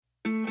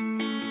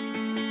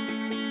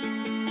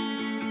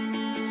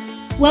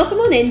Welcome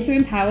on in to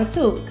Empower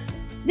Talks.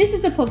 This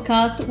is the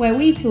podcast where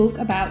we talk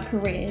about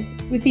careers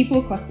with people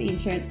across the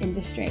insurance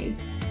industry.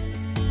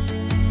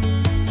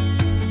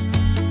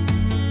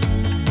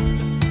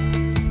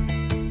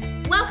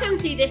 Welcome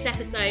to this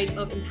episode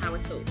of Empower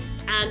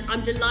Talks, and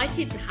I'm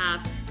delighted to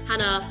have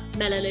Hannah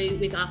Melalou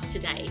with us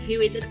today,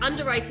 who is an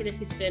underwriting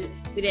assistant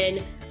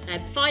within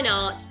fine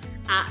art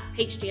at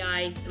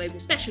HDI Global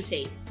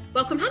Specialty.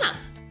 Welcome, Hannah.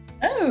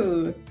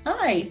 Oh,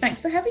 hi.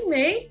 Thanks for having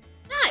me.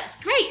 That's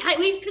great.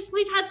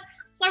 We've had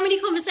so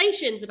many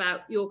conversations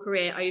about your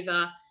career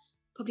over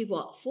probably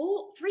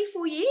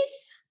 4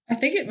 years? I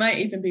think it might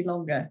even be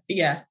longer.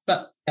 Yeah,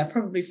 but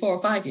probably 4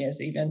 or 5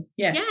 years even.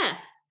 Yes. Yeah,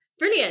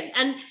 brilliant.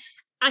 And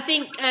I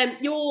think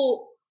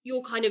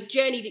your kind of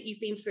journey that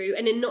you've been through,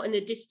 and not in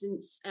the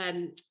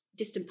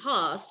distant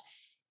past,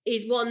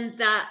 is one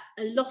that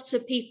a lot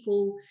of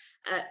people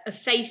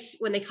face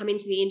when they come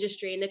into the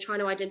industry and they're trying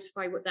to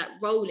identify what that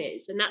role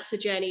is. And that's a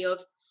journey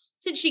of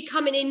essentially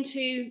coming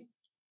into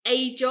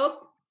a job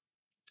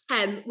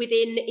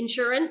within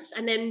insurance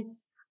and then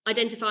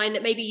identifying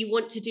that maybe you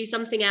want to do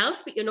something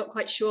else, but you're not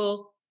quite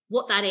sure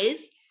what that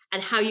is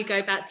and how you go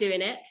about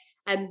doing it.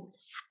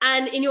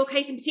 And in your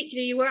case in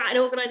particular, you were at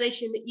an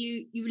organisation that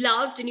you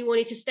loved and you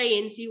wanted to stay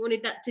in, so you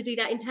wanted to do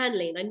that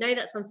internally. And I know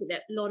that's something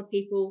that a lot of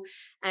people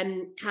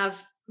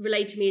have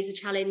relayed to me as a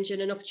challenge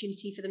and an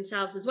opportunity for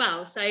themselves as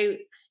well. So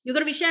you're going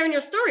to be sharing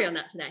your story on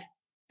that today.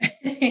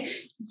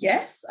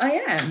 Yes, I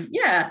am.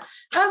 Yeah.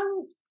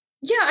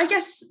 I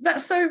guess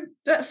that's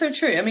so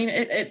true. I mean,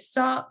 it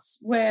starts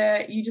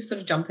where you just sort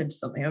of jump into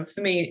something. And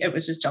for me, it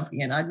was just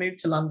jumping in. I'd moved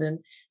to London.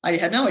 I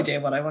had no idea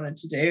what I wanted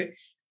to do.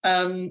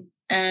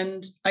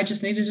 And I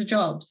just needed a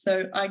job.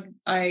 So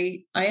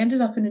I ended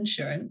up in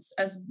insurance,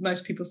 as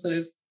most people sort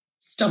of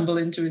stumble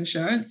into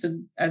insurance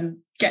and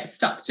get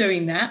stuck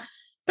doing that.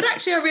 But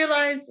actually, I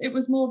realized it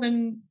was more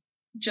than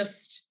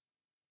just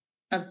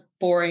a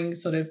boring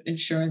sort of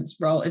insurance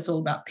role. It's all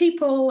about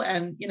people.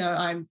 And,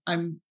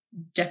 I'm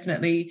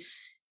definitely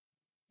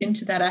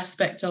into that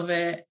aspect of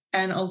it.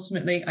 And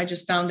ultimately, I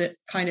just found it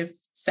kind of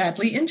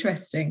sadly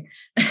interesting.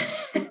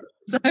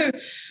 So,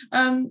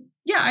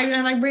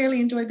 I really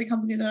enjoyed the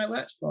company that I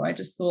worked for. I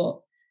just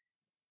thought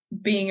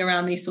being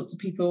around these sorts of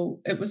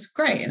people, it was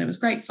great and it was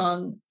great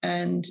fun.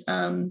 And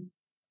and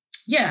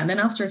then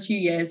after a few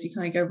years, you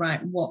kind of go,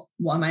 right, what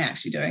am I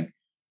actually doing?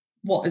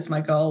 What is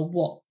my goal?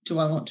 What do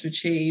I want to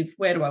achieve?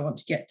 Where do I want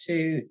to get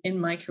to in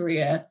my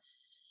career?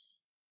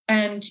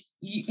 And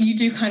you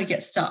do kind of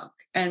get stuck.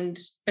 And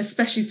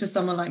especially for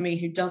someone like me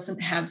who doesn't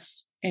have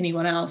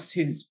anyone else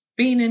who's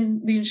been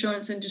in the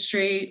insurance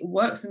industry,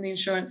 works in the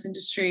insurance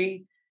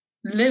industry,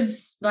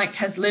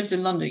 has lived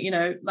in London,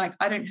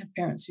 I don't have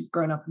parents who've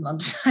grown up in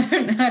London.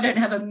 I don't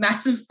have a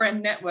massive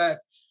friend network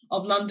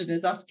of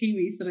Londoners. Us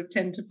Kiwis sort of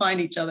tend to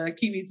find each other.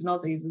 Kiwis and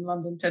Aussies in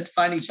London tend to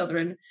find each other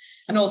and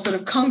all sort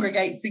of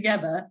congregate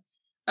together.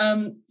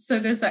 So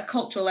there's that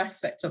cultural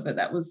aspect of it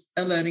that was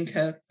a learning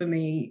curve for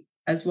me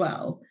as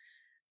well.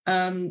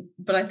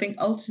 But I think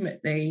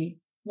ultimately,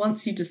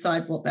 once you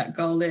decide what that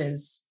goal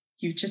is,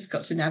 you've just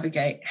got to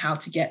navigate how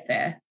to get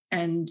there.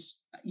 And,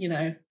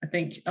 I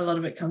think a lot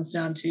of it comes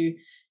down to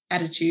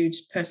attitude,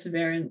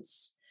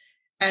 perseverance,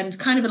 and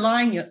kind of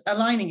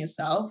aligning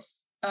yourself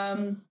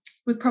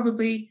with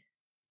probably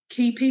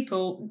key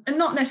people, and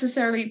not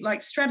necessarily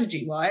like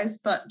strategy wise,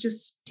 but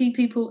just key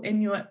people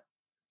in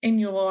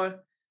your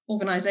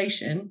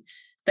organization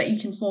that you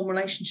can form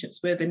relationships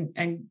with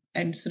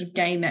and sort of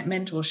gain that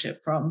mentorship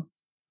from.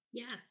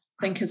 Yeah,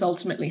 I think has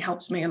ultimately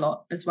helped me a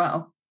lot as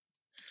well.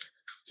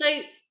 So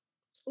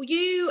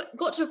you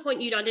got to a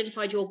point you'd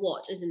identified your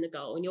what as in the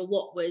goal, and your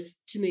what was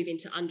to move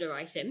into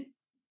underwriting.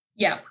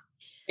 Yeah,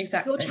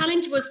 exactly. Your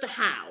challenge was the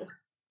how.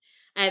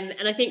 And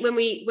I think when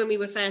we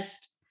were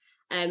first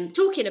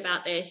talking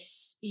about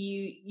this,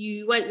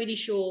 you weren't really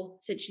sure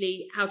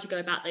essentially how to go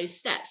about those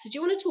steps. So do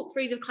you want to talk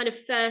through the kind of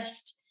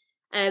first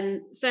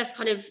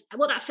kind of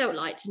what that felt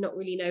like to not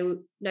really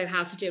know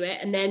how to do it,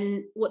 and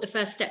then what the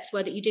first steps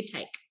were that you did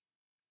take?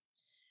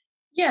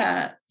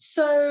 Yeah,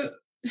 so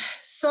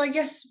I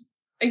guess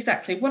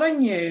exactly what I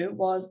knew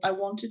was I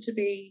wanted to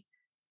be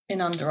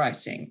in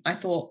underwriting. I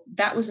thought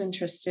that was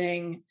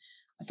interesting.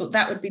 I thought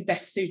that would be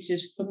best suited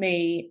for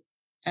me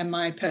and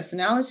my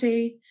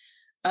personality.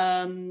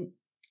 And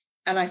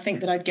I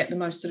think that I'd get the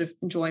most sort of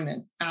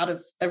enjoyment out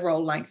of a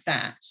role like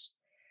that.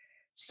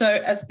 So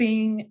as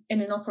being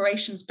in an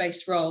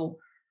operations-based role,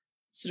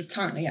 sort of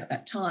currently at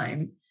that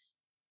time,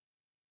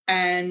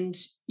 and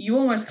you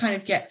almost kind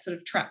of get sort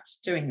of trapped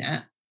doing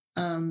that.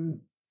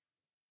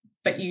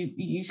 But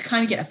you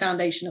kind of get a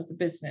foundation of the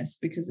business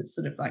because it's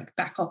sort of like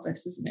back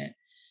office, isn't it?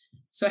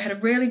 So I had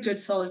a really good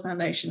solid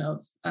foundation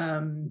of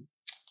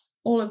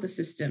all of the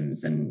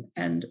systems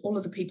and all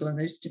of the people in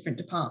those different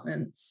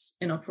departments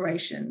in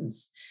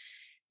operations.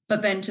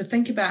 But then to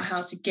think about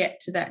how to get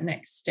to that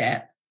next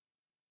step,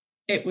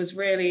 it was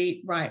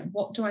really, right,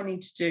 what do I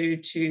need to do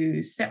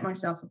to set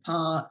myself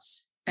apart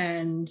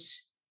and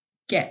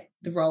get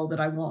the role that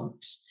I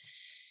want?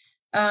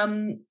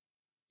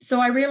 so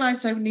I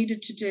realized I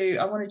wanted to do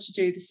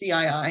the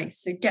CII,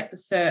 so get the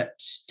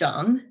cert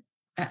done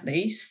at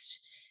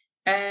least.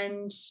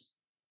 And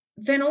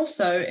then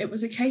also it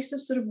was a case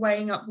of sort of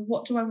weighing up,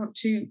 what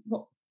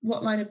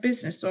line of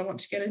business do I want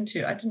to get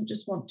into? I didn't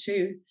just want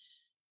to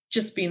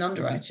just be an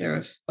underwriter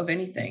of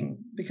anything,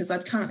 because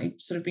I'd currently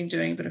sort of been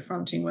doing a bit of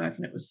fronting work,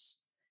 and it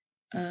was,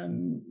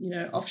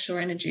 offshore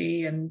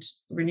energy and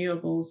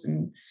renewables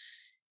and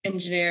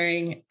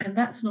engineering, and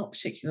that's not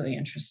particularly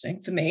interesting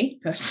for me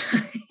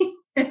personally.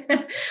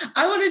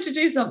 I wanted to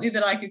do something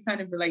that I could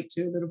kind of relate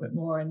to a little bit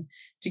more, and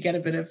to get a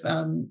bit of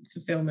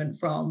fulfillment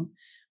from,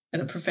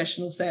 in a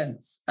professional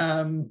sense.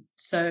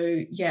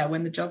 So yeah,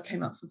 when the job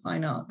came up for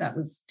fine art, that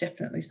was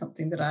definitely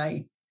something that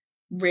I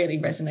really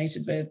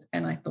resonated with,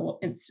 and I thought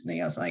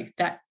instantly, I was like,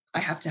 that I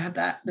have to have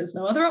that. There's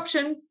no other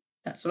option.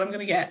 That's what I'm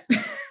going to get.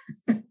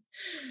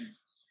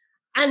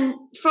 And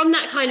from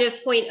that kind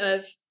of point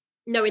of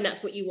knowing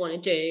that's what you want to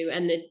do,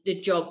 and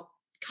the job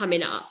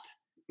coming up,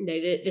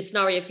 the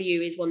scenario for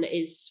you is one that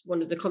is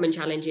one of the common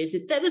challenges.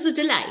 There was a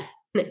delay.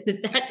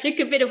 That took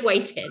a bit of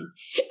waiting.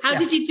 How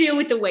did you deal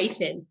with the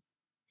waiting?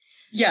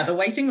 Yeah, the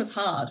waiting was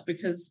hard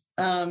because,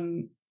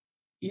 really,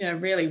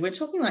 we're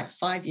talking like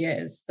 5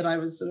 years that I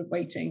was sort of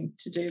waiting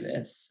to do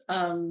this.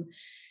 And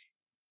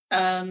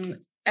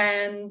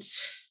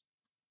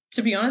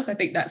to be honest, I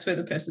think that's where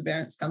the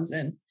perseverance comes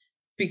in,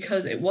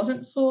 because it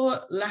wasn't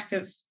for lack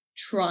of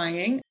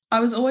trying. I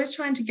was always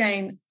trying to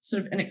gain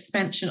sort of an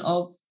expansion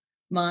of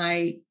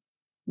my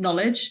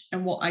knowledge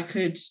and what I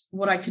could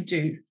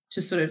do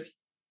to sort of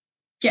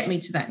get me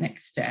to that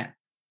next step.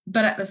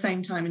 But at the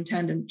same time, in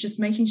tandem, just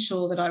making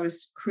sure that I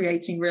was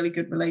creating really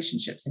good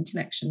relationships and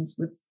connections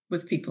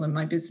with people in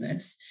my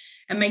business,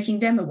 and making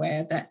them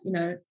aware that,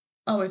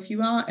 if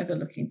you are ever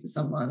looking for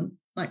someone,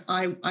 like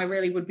I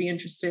really would be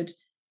interested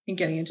in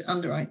getting into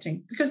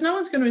underwriting, because no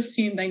one's going to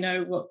assume they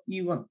know what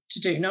you want to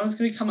do. No one's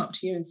going to come up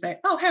to you and say,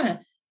 "Oh,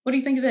 Hannah, what do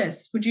you think of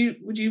this? Would you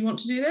want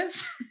to do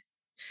this?"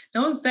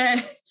 No one's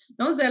there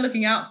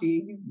looking out for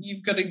you.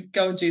 You've got to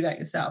go and do that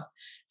yourself.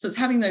 So it's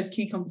having those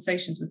key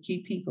conversations with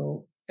key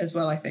people as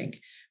well, I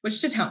think, which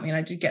did help me. And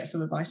I did get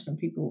some advice from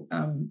people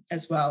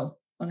as well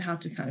on how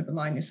to kind of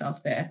align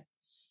yourself there.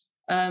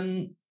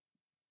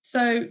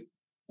 So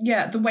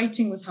yeah, the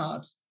waiting was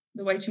hard.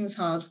 The waiting was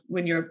hard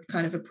when you're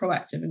kind of a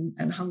proactive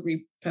and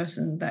hungry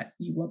person that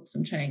you want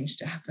some change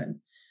to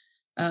happen.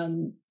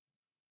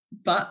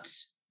 But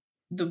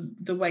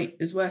the wait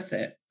is worth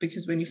it,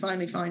 because when you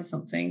finally find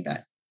something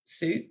that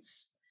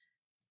suits,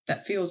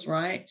 that feels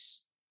right,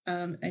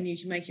 and you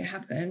can make it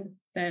happen,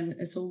 then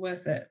it's all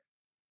worth it.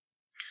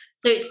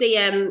 So it's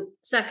the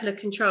circle of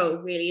control,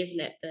 really, isn't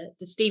it?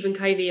 The Stephen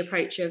Covey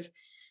approach of,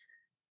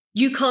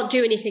 you can't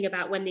do anything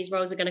about when these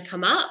roles are going to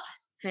come up,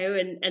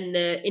 and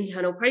the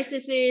internal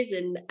processes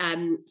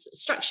and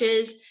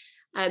structures.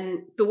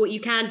 But what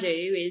you can do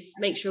is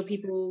make sure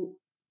people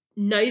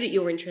know that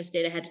you're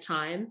interested ahead of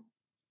time,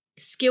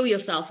 skill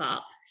yourself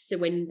up, so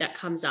when that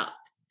comes up,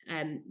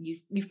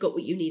 you've got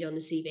what you need on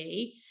the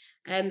CV,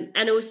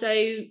 and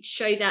also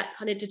show that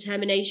kind of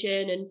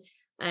determination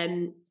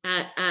and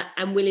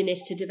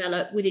willingness to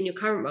develop within your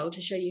current role,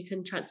 to show you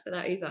can transfer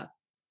that over.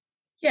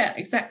 Yeah,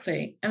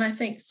 exactly. And I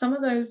think some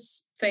of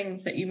those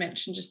things that you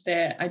mentioned just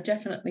there, I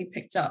definitely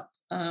picked up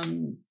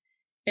in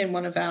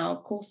one of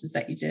our courses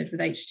that you did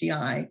with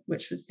HDI,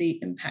 which was the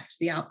impact,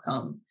 the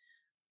outcome,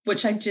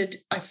 which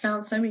I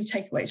found so many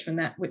takeaways from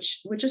that,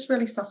 which were just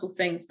really subtle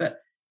things, but,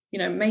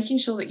 making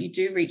sure that you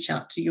do reach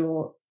out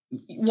to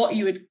what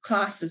you would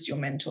class as your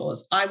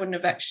mentors. I wouldn't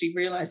have actually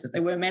realized that they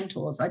were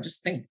mentors. I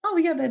just think, oh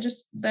yeah, they're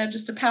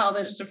just a pal,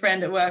 they're just a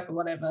friend at work or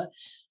whatever,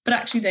 but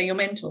actually they're your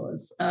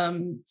mentors.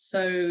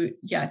 So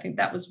yeah, I think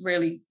that was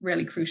really,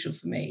 really crucial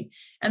for me.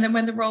 And then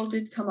when the role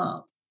did come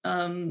up,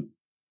 I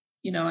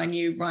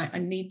knew, right, I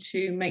need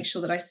to make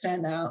sure that I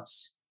stand out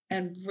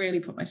and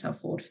really put myself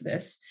forward for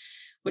this,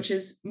 which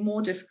is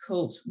more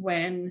difficult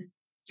when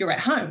you're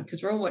at home,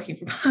 because we're all working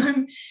from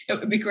home. It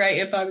would be great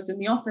if I was in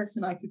the office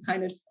and I could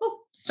kind of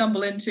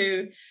stumble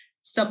into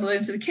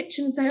the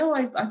kitchen and say, oh,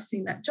 I've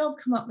seen that job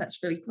come up.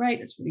 That's really great.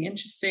 That's really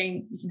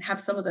interesting. You can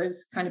have some of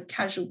those kind of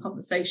casual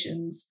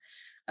conversations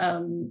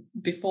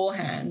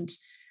beforehand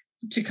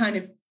to kind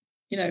of,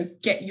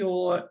 get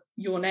your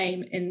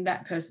name in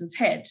that person's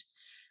head,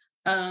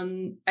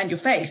 and your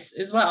face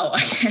as well, I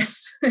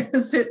guess.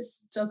 It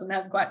doesn't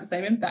have quite the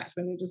same impact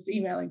when you're just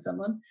emailing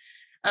someone.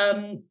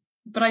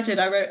 But I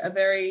wrote a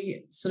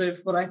very sort of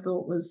what I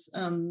thought was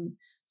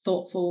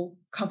thoughtful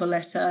cover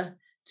letter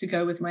to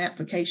go with my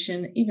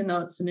application, even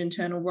though it's an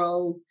internal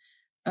role.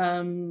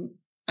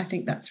 I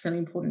think that's really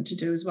important to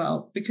do as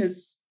well,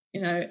 because,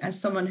 as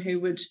someone who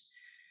would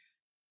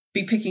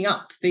be picking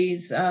up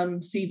these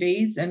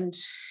CVs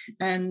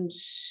and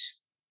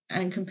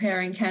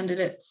comparing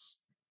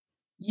candidates,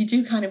 you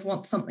do kind of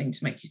want something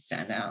to make you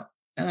stand out.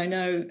 And I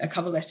know a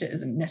cover letter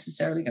isn't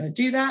necessarily going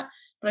to do that,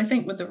 but I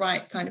think with the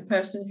right kind of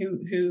person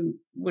who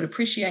would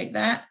appreciate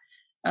that,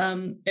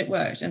 it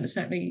worked. And it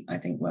certainly, I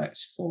think,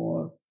 worked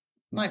for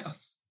my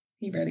boss.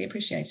 He really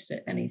appreciated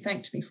it, and he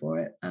thanked me for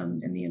it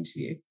in the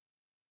interview.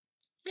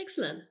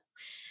 Excellent.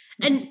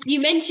 And you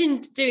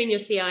mentioned doing your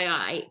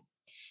CII.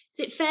 Is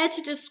it fair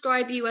to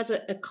describe you as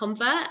a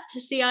convert to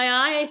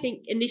CII? I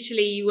think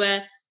initially you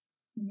were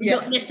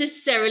not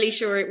necessarily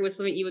sure it was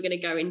something you were going to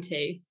go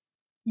into.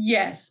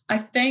 Yes, I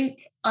think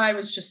I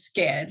was just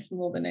scared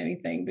more than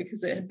anything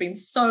because it had been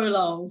so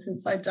long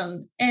since I'd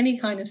done any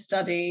kind of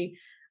study.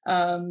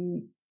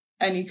 And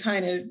you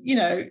kind of,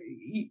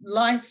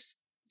 life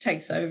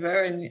takes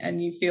over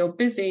and you feel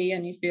busy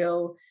and you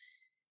feel,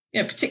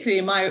 particularly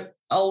in my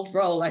old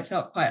role, I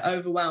felt quite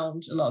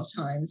overwhelmed a lot of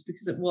times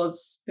because it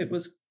was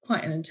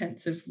quite an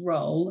intensive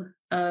role.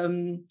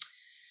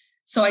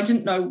 So I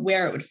didn't know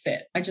where it would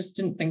fit. I just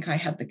didn't think I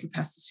had the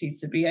capacity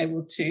to be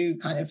able to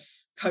kind of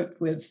cope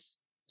with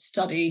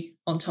study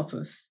on top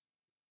of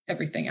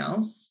everything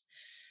else.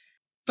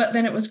 But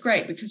then it was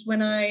great because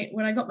when I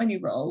got my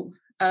new role,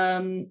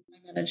 my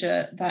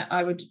manager that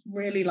I would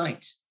really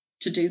like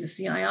to do the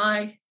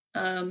CII,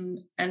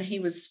 and he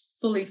was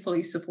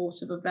fully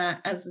supportive of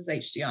that, as is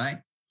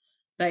HDI.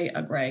 They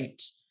are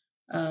great.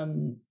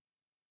 And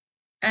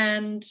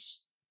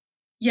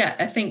yeah,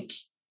 I think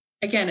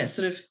again, it's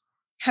sort of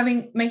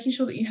making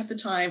sure that you have the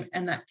time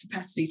and that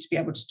capacity to be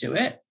able to do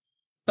it,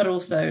 but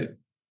also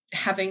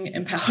having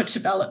empowered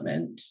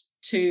development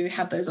to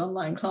have those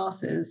online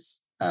classes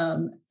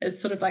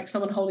is sort of like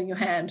someone holding your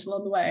hand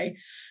along the way,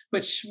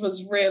 which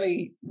was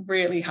really,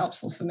 really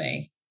helpful for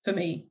me.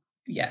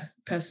 Yeah,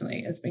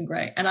 personally, it's been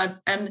great.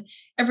 And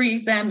every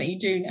exam that you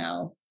do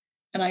now,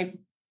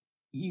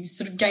 you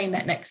sort of gain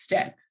that next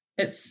step.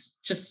 It's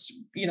just,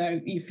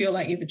 you feel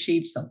like you've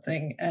achieved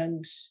something,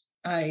 and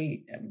I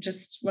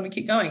just want to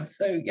keep going.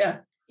 So yeah.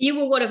 You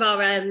were one of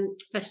our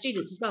first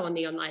students as well on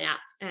the online app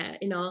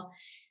in our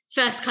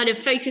first kind of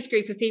focus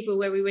group of people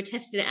where we were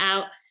testing it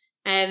out.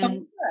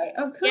 Oh,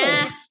 cool.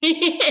 Yeah.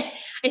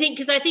 I think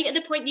at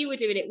the point you were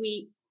doing it,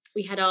 we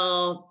had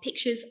our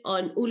pictures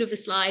on all of the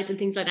slides and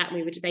things like that, and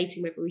we were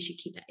debating whether we should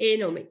keep that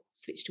in or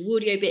switch to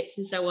audio bits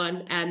and so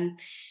on.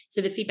 So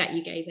the feedback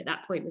you gave at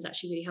that point was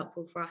actually really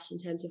helpful for us in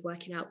terms of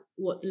working out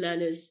what the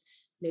learners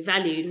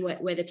valued and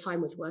where the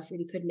time was worth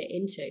really putting it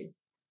into.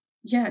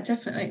 Yeah,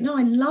 definitely. No,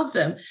 I love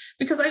them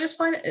because I just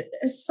find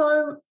it's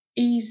so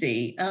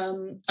easy.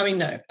 No,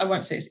 I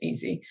won't say it's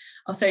easy.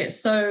 I'll say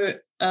it's so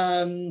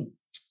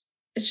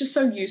it's just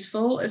so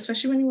useful,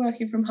 especially when you're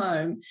working from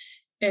home.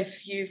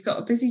 If you've got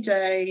a busy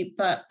day,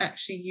 but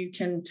actually you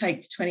can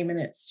take 20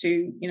 minutes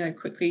to,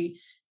 quickly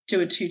do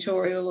a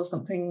tutorial or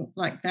something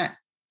like that,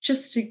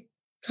 just to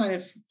kind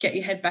of get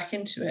your head back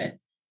into it.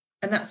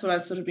 And that's what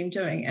I've sort of been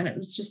doing. And it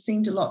was just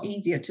seemed a lot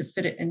easier to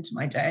fit it into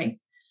my day.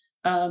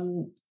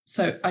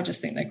 So I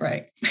just think they're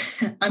great.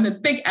 I'm a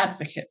big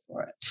advocate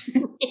for it.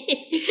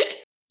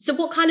 So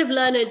what kind of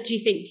learner do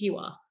you think you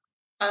are?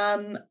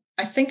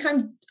 I think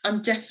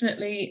I'm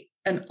definitely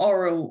an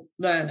oral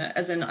learner,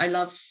 as in I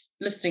love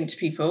listening to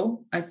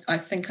people. I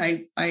think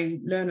I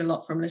learn a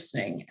lot from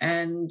listening,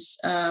 and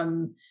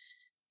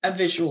a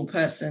visual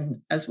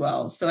person as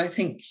well. So I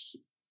think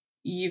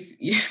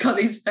you've got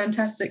these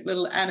fantastic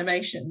little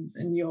animations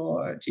in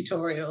your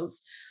tutorials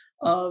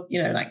of,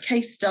 like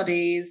case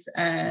studies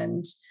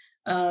and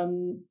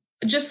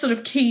just sort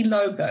of key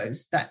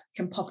logos that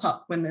can pop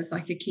up when there's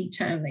like a key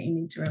term that you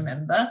need to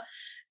remember.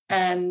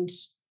 And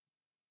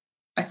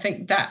I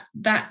think that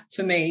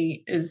for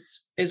me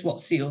is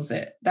what seals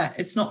it. That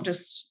it's not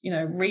just,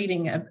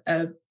 reading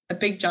a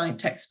big giant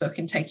textbook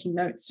and taking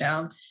notes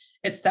down.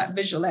 It's that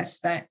visual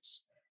aspect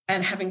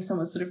and having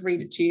someone sort of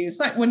read it to you. It's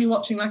like when you're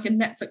watching like a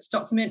Netflix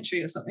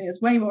documentary or something. It's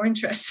way more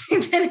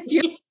interesting than if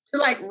you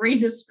like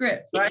read a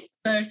script, right?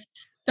 So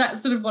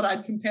that's sort of what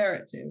I'd compare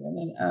it to. And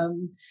then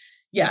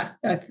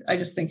I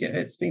just think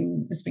it's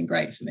been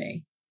great for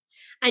me.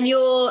 And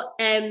you're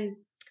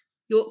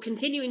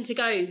continuing to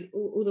go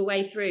all the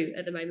way through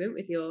at the moment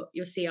with your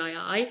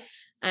CII,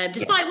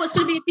 despite what's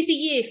going to be a busy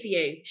year for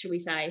you, shall we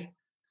say?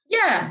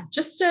 Yeah,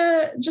 just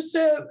a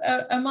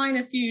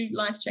minor few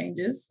life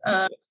changes.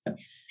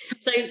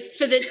 So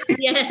for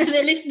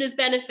the listeners'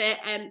 benefit,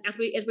 as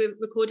we're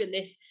recording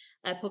this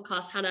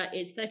podcast, Hannah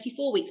is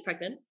 34 weeks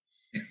pregnant.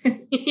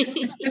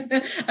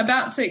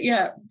 About to,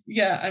 yeah.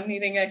 I'm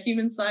needing a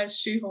human-sized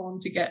shoehorn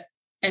to get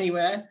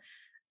anywhere,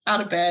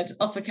 out of bed,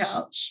 off the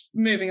couch,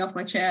 moving off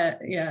my chair.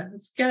 Yeah,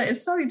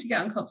 it's starting to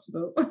get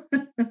uncomfortable.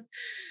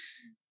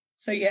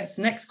 So yes,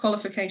 next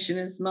qualification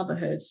is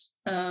motherhood.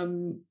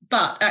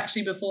 But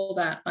actually before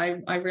that,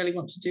 I really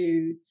want to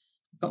do,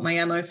 I've got my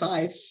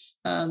MO5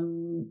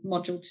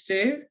 module to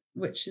do,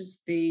 which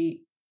is the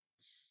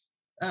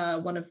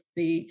one of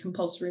the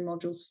compulsory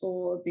modules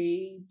for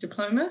the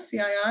diploma,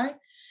 CII.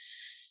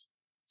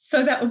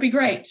 So that would be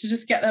great to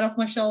just get that off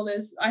my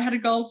shoulders. I had a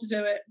goal to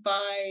do it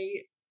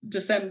by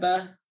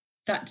December.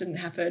 That didn't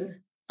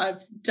happen.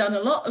 I've done a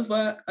lot of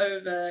work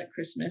over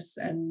Christmas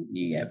and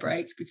New Year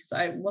break because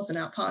I wasn't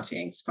out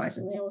partying,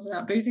 surprisingly. I wasn't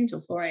out boozing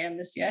till 4 a.m.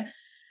 this year.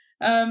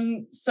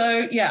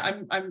 So yeah,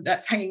 I'm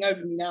that's hanging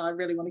over me now. I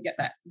really want to get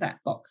that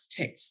box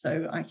ticked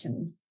so I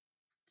can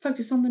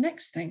focus on the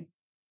next thing.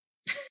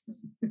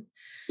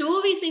 So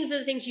all these things are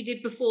the things you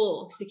did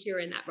before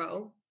securing that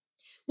role.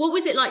 What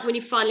was it like when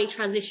you finally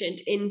transitioned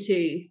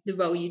into the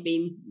role you'd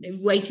been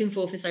waiting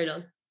for so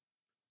long?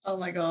 Oh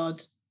my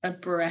God, a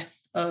breath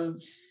of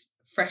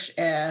fresh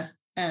air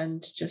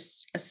and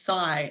just a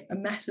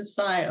massive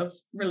sigh of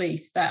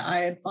relief that I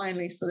had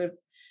finally sort of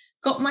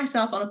got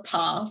myself on a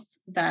path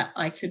that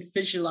I could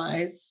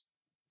visualize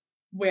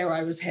where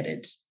I was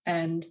headed,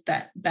 and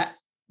that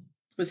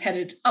was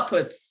headed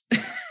upwards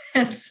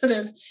and sort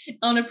of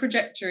on a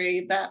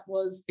trajectory that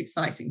was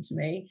exciting to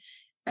me.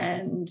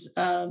 And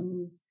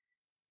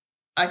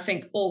I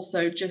think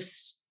also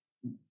just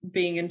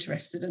being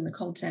interested in the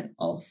content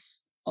of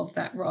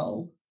that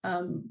role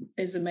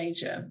is a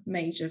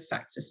major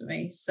factor for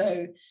me.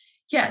 So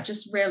yeah,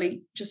 just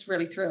really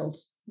thrilled,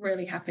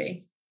 really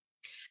happy.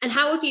 And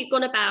how have you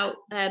gone about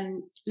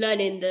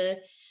learning the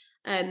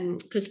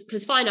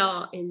because fine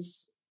art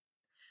is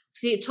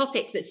a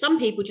topic that some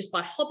people just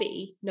by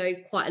hobby know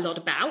quite a lot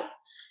about,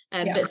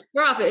 but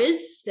for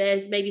others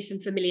there's maybe some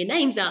familiar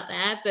names out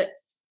there, but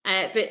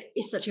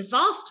it's such a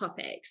vast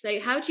topic. So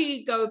how do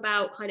you go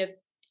about kind of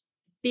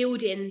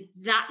building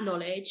that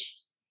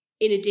knowledge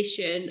in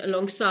addition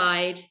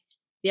alongside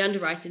the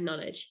underwriting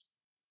knowledge?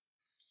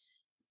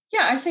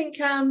 Yeah, I think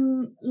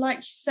like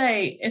you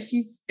say, if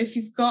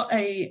you've got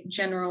a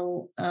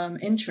general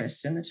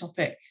interest in the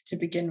topic to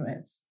begin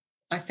with,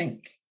 I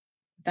think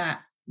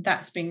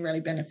that's been really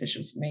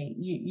beneficial for me.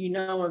 You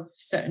know of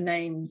certain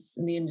names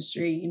in the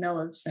industry, you know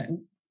of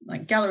certain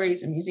like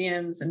galleries and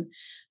museums and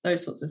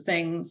those sorts of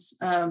things,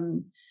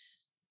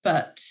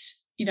 but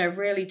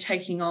really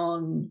taking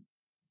on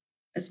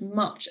as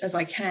much as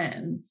I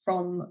can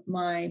from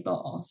my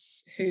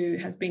boss, who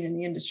has been in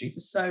the industry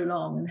for so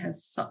long and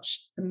has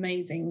such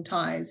amazing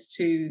ties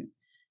to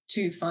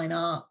fine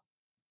art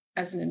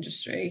as an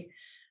industry,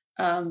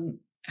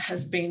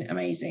 has been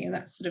amazing. And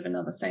that's sort of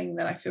another thing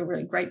that I feel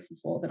really grateful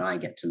for, that I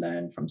get to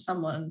learn from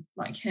someone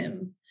like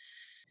him.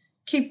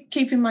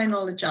 Keeping my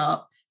knowledge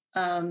up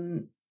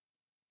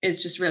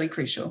is just really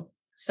crucial.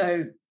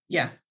 So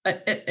yeah,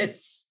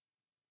 it's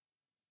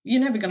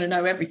you're never going to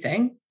know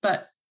everything,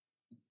 but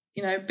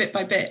bit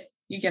by bit,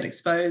 you get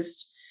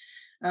exposed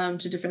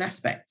to different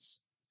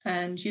aspects,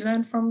 and you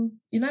learn from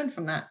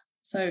that.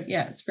 So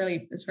yeah, it's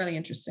really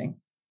interesting.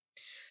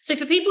 So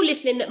for people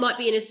listening that might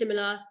be in a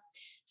similar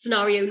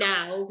scenario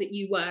now that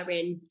you were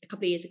in a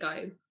couple of years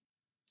ago,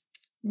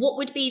 what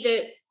would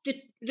be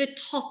the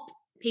top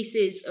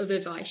pieces of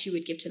advice you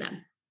would give to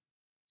them?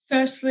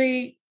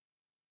 Firstly,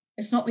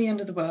 it's not the end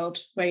of the world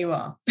where you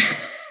are.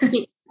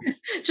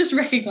 Just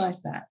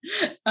recognize that.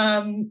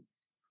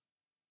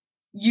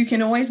 You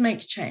can always make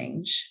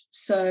change.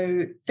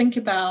 So think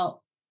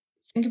about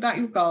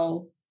your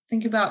goal,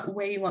 think about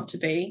where you want to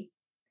be,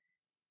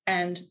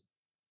 and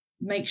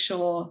make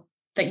sure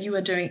that you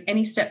are doing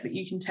any step that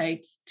you can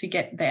take to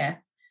get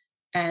there.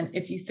 And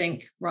if you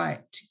think,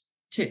 right,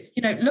 to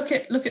look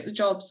at the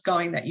jobs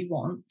going that you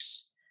want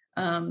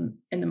in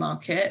the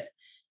market,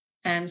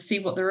 and see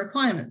what the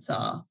requirements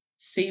are,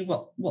 see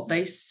what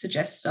they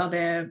suggest are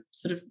their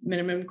sort of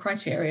minimum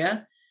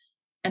criteria,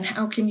 and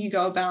how can you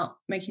go about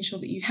making sure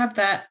that you have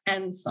that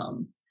and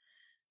some.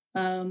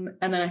 And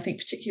then I think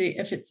particularly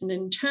if it's an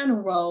internal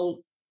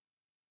role,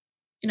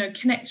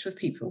 connect with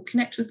people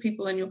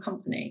in your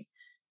company,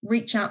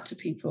 reach out to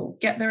people,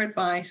 get their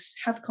advice,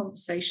 have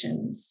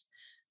conversations,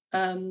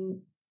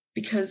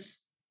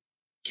 because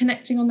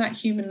connecting on that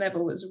human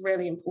level is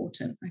really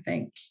important, I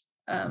think.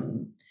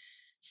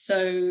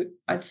 So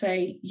I'd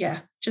say,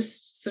 yeah,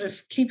 just sort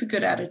of keep a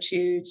good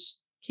attitude,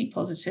 keep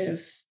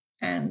positive,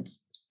 and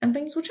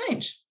things will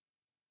change.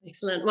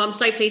 Excellent. Well, I'm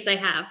so pleased they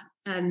have.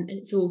 And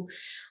it's all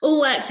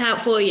worked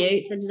out for you.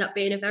 It's ended up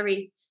being a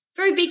very,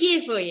 very big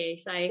year for you.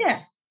 So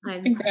yeah, it's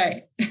been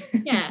great.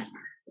 Yeah.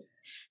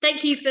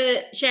 Thank you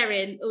for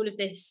sharing all of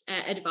this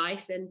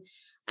advice, and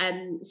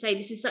say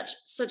this is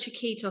such a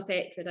key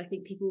topic that I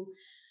think people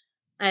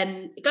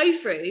go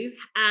through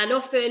and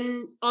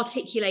often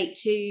articulate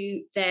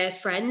to their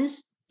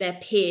friends, their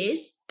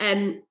peers,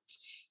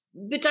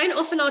 but don't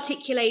often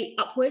articulate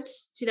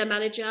upwards to their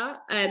manager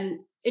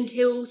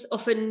until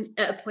often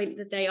at a point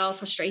that they are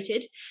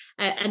frustrated.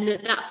 And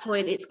at that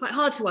point, it's quite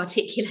hard to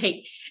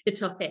articulate the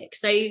topic.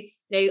 So,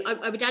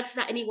 I would add to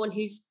that, anyone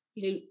who's,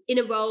 in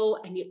a role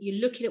and you're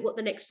looking at what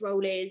the next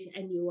role is,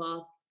 and you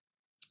are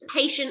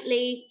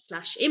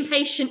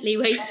patiently/impatiently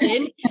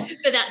waiting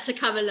for that to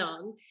come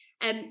along,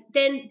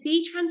 then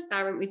be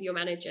transparent with your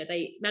manager.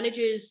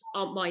 Managers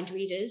aren't mind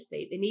readers.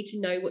 They need to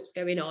know what's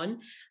going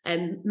on.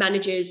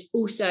 Managers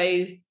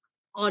also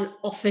aren't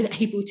often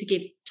able to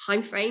give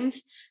timeframes,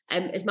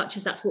 as much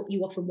as that's what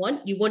you often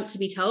want. You want to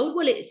be told,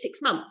 well, it's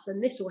 6 months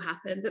and this will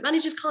happen, but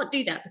managers can't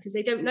do that because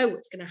they don't know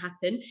what's going to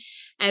happen.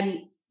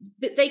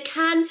 But they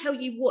can tell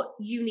you what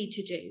you need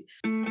to do.